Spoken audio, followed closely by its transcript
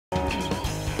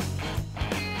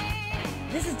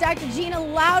This is Dr. Gina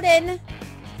Loudon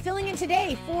filling in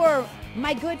today for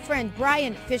my good friend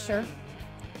Brian Fisher.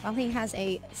 While he has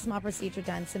a small procedure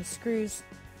done, some screws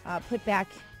put back,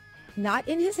 not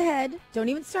in his head, don't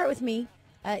even start with me,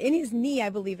 in his knee,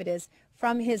 I believe it is,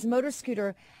 from his motor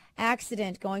scooter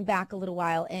accident going back a little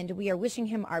while. And we are wishing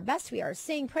him our best. We are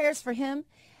saying prayers for him.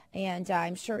 And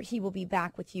I'm sure he will be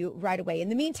back with you right away. In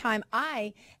the meantime,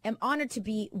 I am honored to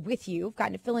be with you. I've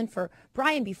gotten to fill in for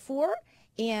Brian before,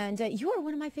 and you are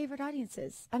one of my favorite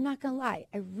audiences. I'm not going to lie.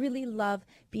 I really love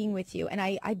being with you, and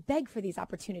I beg for these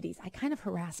opportunities. I kind of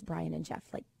harass Brian and Jeff,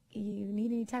 like, you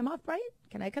need any time off, Brian?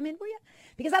 Can I come in for you?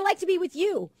 Because I like to be with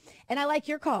you, and I like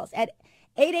your calls at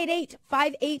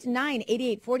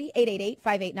 888-589-8840,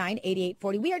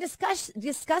 888-589-8840. We are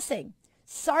discussing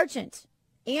Sergeant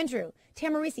Andrew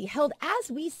Tamarisi, held as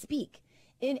we speak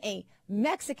in a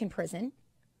Mexican prison.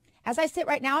 As I sit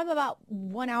right now, I'm about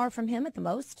 1 hour from him at the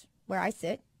most, where I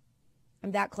sit.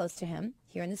 I'm that close to him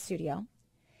here in the studio.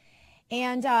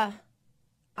 And I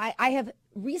have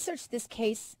researched this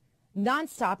case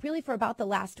nonstop, really for about the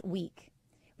last week.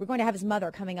 We're going to have his mother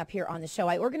coming up here on the show.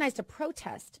 I organized a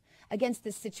protest against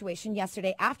this situation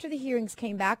yesterday after the hearings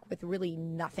came back with really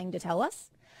nothing to tell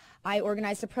us. I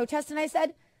organized a protest and I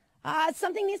said,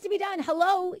 something needs to be done.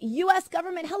 Hello, U.S.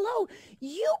 government. Hello,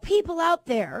 you people out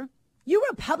there, you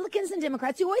Republicans and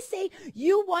Democrats, you always say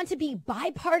you want to be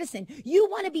bipartisan. You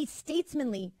want to be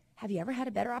statesmanly. Have you ever had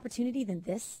a better opportunity than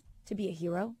this to be a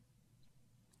hero?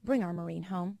 Bring our Marine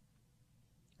home.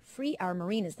 Free Our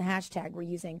Marine is the hashtag we're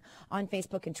using on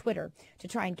Facebook and Twitter to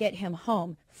try and get him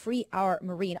home. Free Our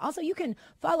Marine. Also, you can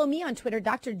follow me on Twitter,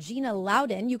 Dr. Gina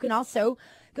Loudon. You can also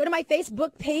go to my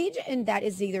Facebook page, and that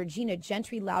is either Gina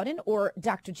Gentry Loudon or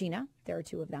Dr. Gina. There are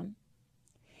two of them.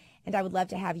 And I would love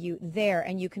to have you there,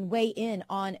 and you can weigh in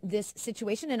on this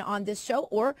situation and on this show,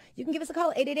 or you can give us a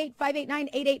call,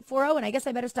 888-589-8840. And I guess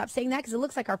I better stop saying that because it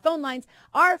looks like our phone lines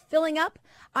are filling up.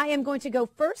 I am going to go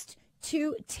first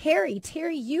to Terry.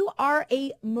 Terry, you are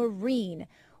a Marine.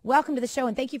 Welcome to the show,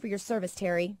 and thank you for your service,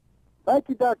 Terry. Thank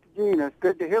you, Dr. Gina. It's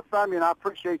good to hear from you, and I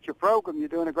appreciate your program. You're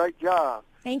doing a great job.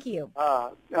 Thank you.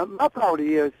 My thought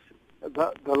is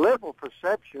the liberal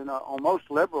perception on most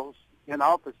liberals in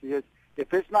office is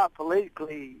if it's not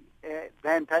politically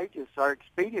advantageous or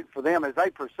expedient for them as they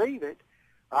perceive it,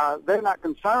 they're not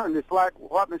concerned. It's like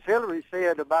what Miss Hillary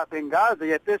said about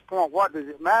Benghazi. At this point, what does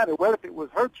it matter? Well, if it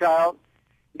was her child,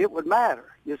 it would matter,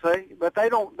 you see. But they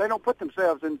don't put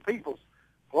themselves in people's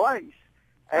place.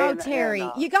 Terry,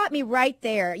 you got me right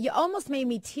there. You almost made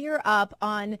me tear up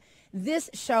on this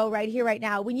show right here, right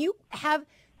now. When you have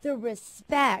the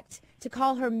respect to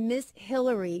call her Miss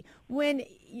Hillary, when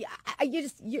I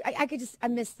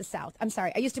miss the South. I'm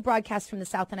sorry. I used to broadcast from the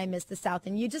South, and I miss the South,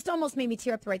 and you just almost made me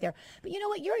tear up right there. But you know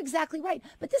what? You're exactly right.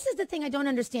 But this is the thing I don't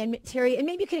understand, Terry, and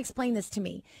maybe you can explain this to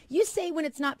me. You say when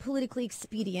it's not politically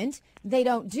expedient, they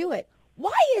don't do it.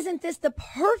 Why isn't this the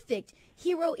perfect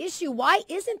hero issue? Why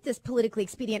isn't this politically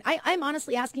expedient? I'm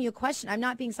honestly asking you a question. I'm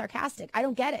not being sarcastic. I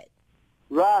don't get it.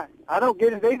 Right. I don't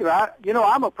get it either.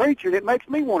 I'm a preacher, and it makes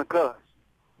me want to cuss.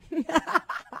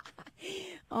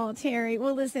 Oh, Terry.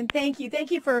 Well, listen, thank you.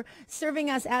 Thank you for serving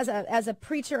us as a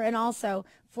preacher and also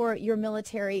for your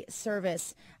military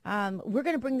service. We're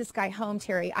going to bring this guy home,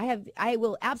 Terry. I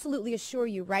will absolutely assure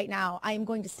you right now, I am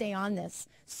going to stay on this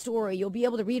story. You'll be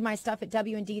able to read my stuff at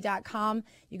WND.com.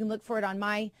 You can look for it on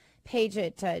my page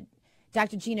at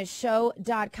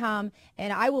drginashow.com,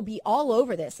 and I will be all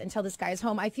over this until this guy is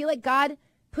home. I feel like God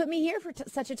put me here for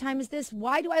such a time as this.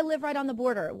 Why do I live right on the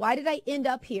border? Why did I end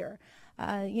up here?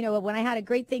 When I had a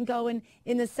great thing going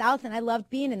in the South, and I loved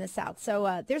being in the South.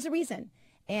 So there's a reason.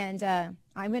 And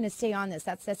I'm going to stay on this.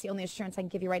 That's the only assurance I can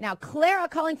give you right now. Clara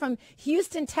calling from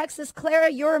Houston, Texas.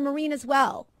 Clara, you're a Marine as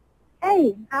well.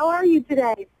 Hey, how are you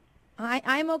today?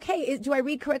 I'm okay. Do I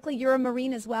read correctly? You're a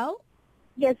Marine as well?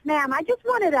 Yes, ma'am. I just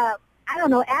wanted to,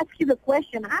 ask you the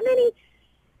question. How many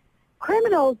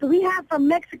criminals do we have from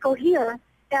Mexico here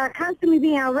that are constantly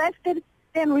being arrested,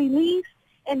 then released,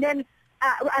 and then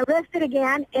arrested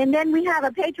again, and then we have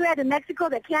a patriot in Mexico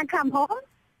that can't come home?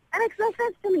 That makes no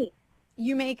sense to me.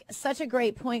 You make such a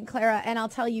great point, Clara, and I'll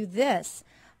tell you this.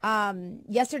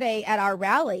 Yesterday at our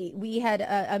rally, we had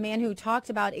a man who talked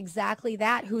about exactly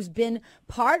that, who's been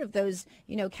part of those,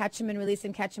 catch them and release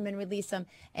them, catch them and release them,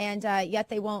 and yet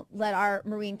they won't let our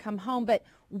Marine come home. But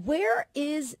where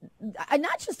is,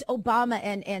 not just Obama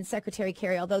and Secretary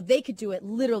Kerry, although they could do it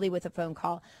literally with a phone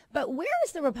call, but where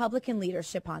is the Republican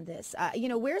leadership on this?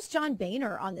 Where's John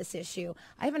Boehner on this issue?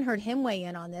 I haven't heard him weigh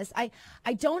in on this. I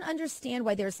don't understand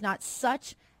why there's not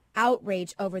such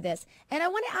outrage over this. And I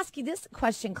want to ask you this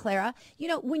question, Clara. You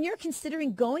know, when you're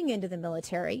considering going into the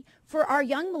military, for our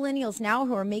young millennials now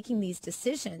who are making these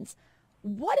decisions,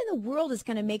 what in the world is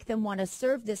going to make them want to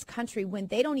serve this country when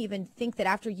they don't even think that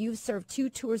after you've served 2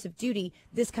 tours of duty,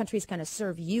 this country is going to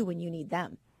serve you when you need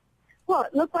them? Well,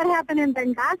 look what happened in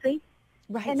Benghazi.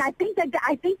 Right. And I think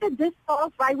that this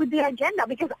falls right with the agenda,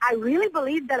 because I really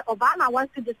believe that Obama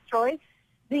wants to destroy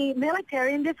the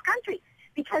military in this country,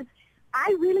 because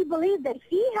I really believe that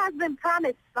he has been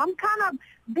promised some kind of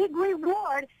big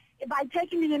reward by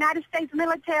taking the United States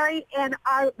military and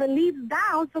our beliefs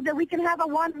down so that we can have a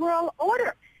one world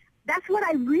order. That's what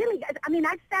I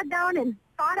sat down and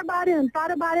thought about it. And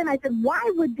I said, why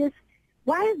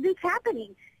is this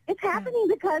happening? It's happening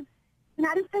because the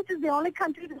United States is the only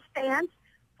country that stands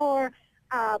for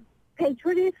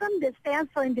patriotism, that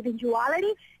stands for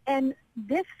individuality, and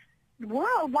this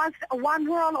world wants a one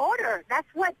world order. That's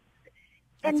where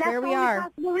we are.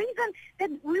 The reason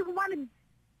that we want to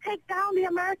take down the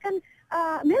American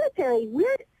military.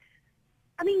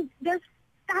 There's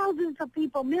thousands of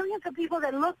people, millions of people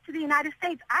that look to the United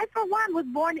States. I, for one, was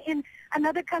born in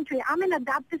another country. I'm an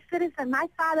adopted citizen. My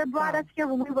father brought us here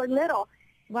when we were little.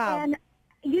 Wow. And,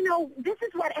 this is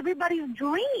what everybody's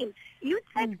dream. You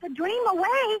take the dream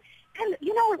away, and,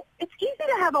 it's easy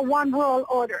to have a one world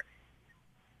order.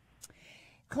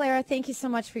 Clara, thank you so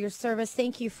much for your service.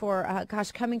 Thank you for,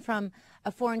 coming from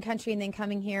a foreign country and then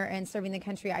coming here and serving the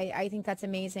country. I think that's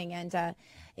amazing. And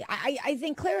I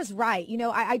think Clara's right.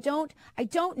 I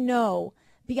don't know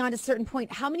beyond a certain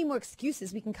point how many more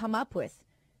excuses we can come up with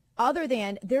other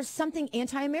than there's something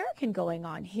anti-American going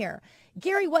on here.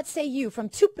 Gary, what say you from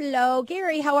Tupelo?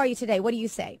 Gary, how are you today? What do you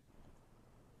say?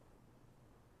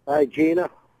 Hi, Gina.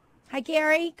 Hi,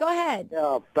 Gary. Go ahead.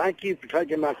 Thank you for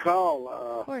taking my call.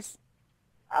 Of course.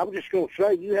 I was just going to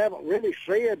say, you haven't really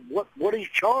said what he's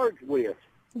charged with.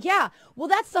 Yeah, well,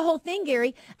 that's the whole thing,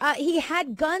 Gary. He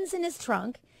had guns in his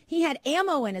trunk. He had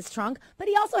ammo in his trunk, but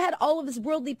he also had all of his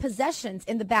worldly possessions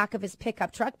in the back of his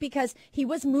pickup truck because he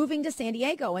was moving to San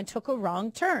Diego and took a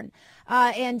wrong turn.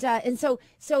 And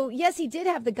so yes, he did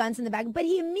have the guns in the back, but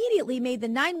he immediately made the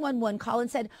 911 call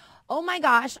and said, oh my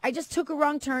gosh, I just took a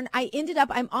wrong turn.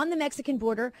 I'm on the Mexican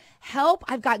border. Help,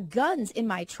 I've got guns in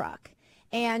my truck.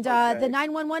 And the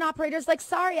 911 operator's like,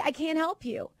 sorry, I can't help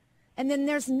you. And then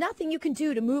there's nothing you can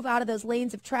do to move out of those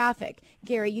lanes of traffic.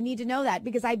 Gary, you need to know that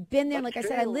because I've been there. Like I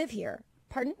said, I live here.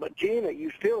 Pardon? But, Gina, you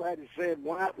still hadn't said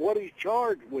what he's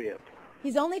charged with.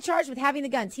 He's only charged with having the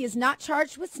guns. He is not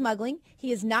charged with smuggling.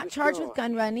 He is not charged with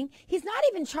gun running. He's not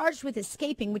even charged with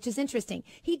escaping, which is interesting.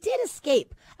 He did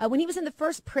escape when he was in the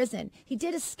first prison. He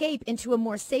did escape into a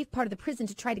more safe part of the prison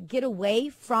to try to get away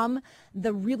from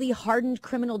the really hardened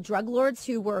criminal drug lords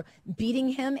who were beating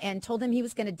him and told him he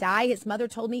was going to die. His mother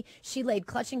told me she laid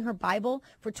clutching her Bible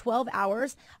for 12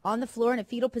 hours on the floor in a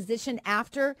fetal position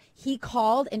after he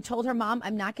called and told her, Mom,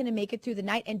 I'm not going to make it through the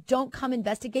night and don't come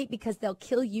investigate because they'll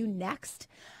kill you next.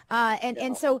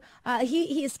 And so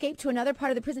he escaped to another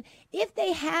part of the prison. If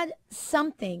they had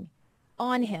something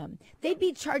on him, they'd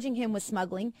be charging him with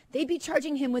smuggling. They'd be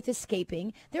charging him with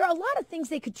escaping. There are a lot of things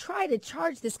they could try to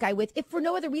charge this guy with, if for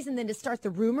no other reason than to start the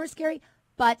rumors, Gary,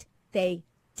 but they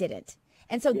didn't.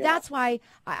 And so that's why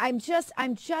I'm just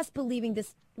believing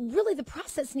this. Really, the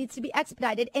process needs to be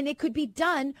expedited, and it could be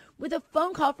done with a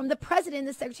phone call from the president and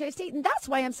the Secretary of State. And that's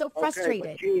why I'm so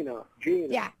frustrated. Okay, but Gina.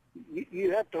 Yeah.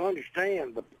 You have to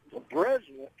understand the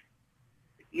president,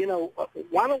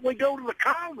 why don't we go to the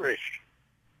Congress?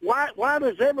 Why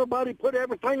does everybody put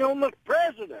everything on the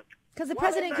president? Because the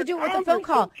president could do it with a phone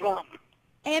call.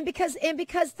 And because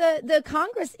the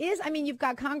Congress is, you've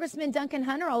got Congressman Duncan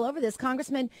Hunter all over this.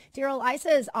 Congressman Darrell Issa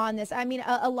is on this.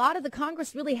 A lot of the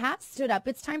Congress really have stood up.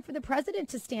 It's time for the president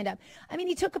to stand up.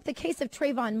 He took up the case of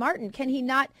Trayvon Martin.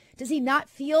 Does he not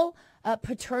feel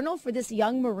paternal for this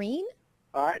young Marine?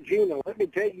 All right, Gina, let me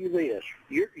tell you this.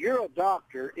 You're a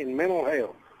doctor in mental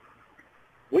health.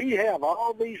 We have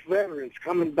all these veterans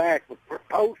coming back with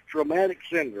post-traumatic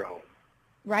syndrome.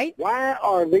 Right. Why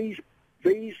are these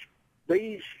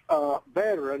veterans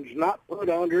not put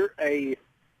under a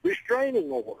restraining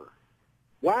order?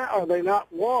 Why are they not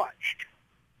watched?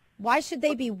 Why should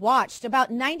they be watched?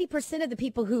 About 90% of the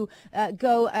people who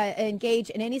go engage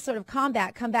in any sort of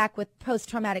combat come back with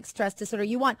post-traumatic stress disorder.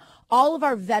 You want all of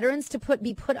our veterans to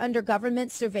be put under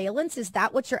government surveillance? Is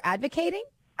that what you're advocating?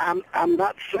 I'm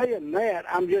not saying that.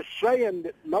 I'm just saying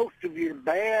that most of your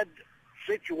bad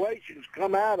situations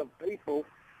come out of people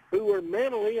who are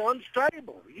mentally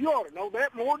unstable. You ought to know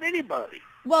that more than anybody.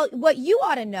 Well, what you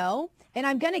ought to know, and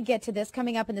I'm going to get to this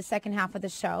coming up in the second half of the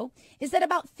show, is that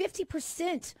about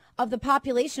 50% of the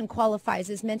population qualifies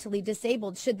as mentally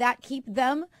disabled. Should that keep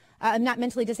them, not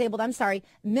mentally disabled, I'm sorry,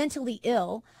 mentally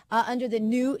ill, under the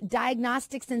new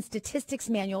Diagnostics and Statistics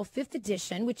Manual, 5th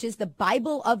edition, which is the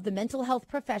Bible of the mental health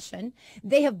profession.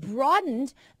 They have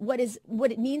broadened what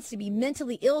it means to be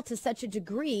mentally ill to such a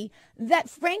degree that,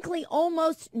 frankly,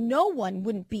 almost no one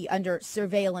wouldn't be under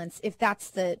surveillance if that's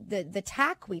the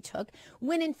tack we took,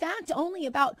 when in fact only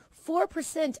about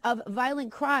 4% of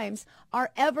violent crimes are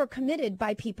ever committed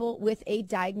by people with a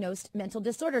diagnosed mental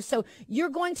disorder. So you're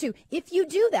going to, if you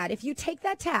do that, if you take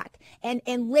that tack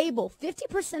and label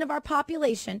 50% of our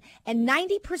population and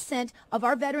 90% of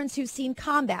our veterans who've seen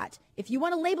combat, if you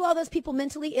want to label all those people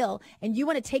mentally ill and you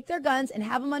want to take their guns and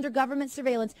have them under government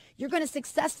surveillance, you're going to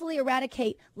successfully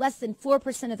eradicate less than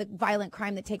 4% of the violent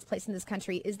crime that takes place in this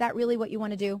country. Is that really what you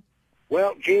want to do?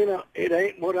 Well, Gina, it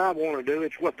ain't what I want to do.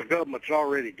 It's what the government's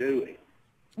already doing.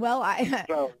 Well,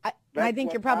 I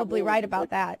think you're probably right about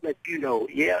that. But you know,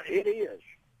 yeah, it is.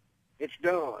 It's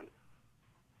done.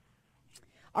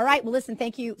 All right. Well, listen,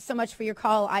 thank you so much for your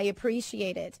call. I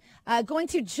appreciate it. Going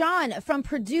to John from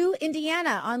Purdue,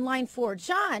 Indiana on line 4.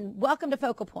 John, welcome to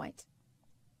Focal Point.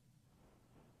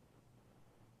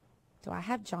 Do I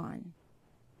have John?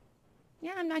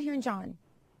 Yeah, I'm not hearing John.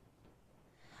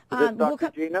 Is this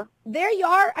Dr. Gina? There you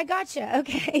are. I got you.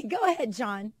 Okay. Go ahead,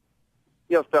 John.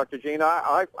 Yes, Dr. Gina.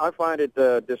 I find it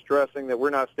distressing that we're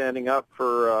not standing up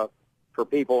for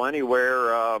people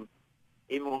anywhere.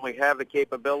 Even when we have the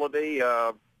capability,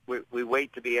 we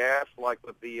wait to be asked, like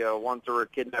with the ones that were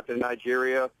kidnapped in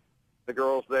Nigeria, the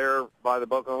girls there by the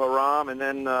Boko Haram, and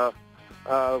then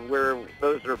where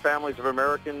those are families of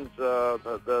Americans,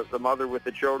 the mother with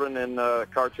the children in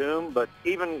Khartoum. But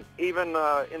even in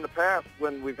the past,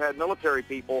 when we've had military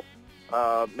people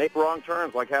make wrong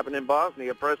turns, like happened in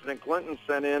Bosnia, President Clinton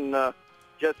sent in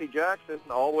Jesse Jackson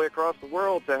all the way across the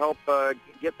world to help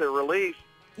get their release.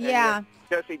 Yeah.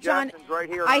 Jesse Jackson's right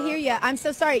here. I hear you. I'm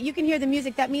so sorry. You can hear the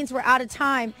music. That means we're out of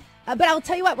time. But I'll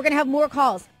tell you what, we're going to have more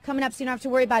calls coming up, so you don't have to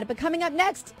worry about it. But coming up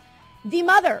next, the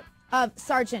mother of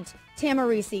Sergeant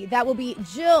Tamarisi. That will be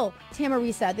Jill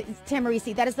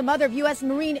Tamarisi. That is the mother of U.S.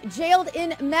 Marine jailed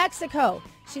in Mexico.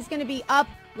 She's going to be up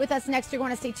with us next. You're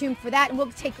going to stay tuned for that, and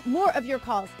we'll take more of your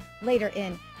calls later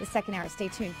in the second hour. Stay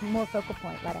tuned for more Focal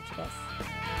Point right after this.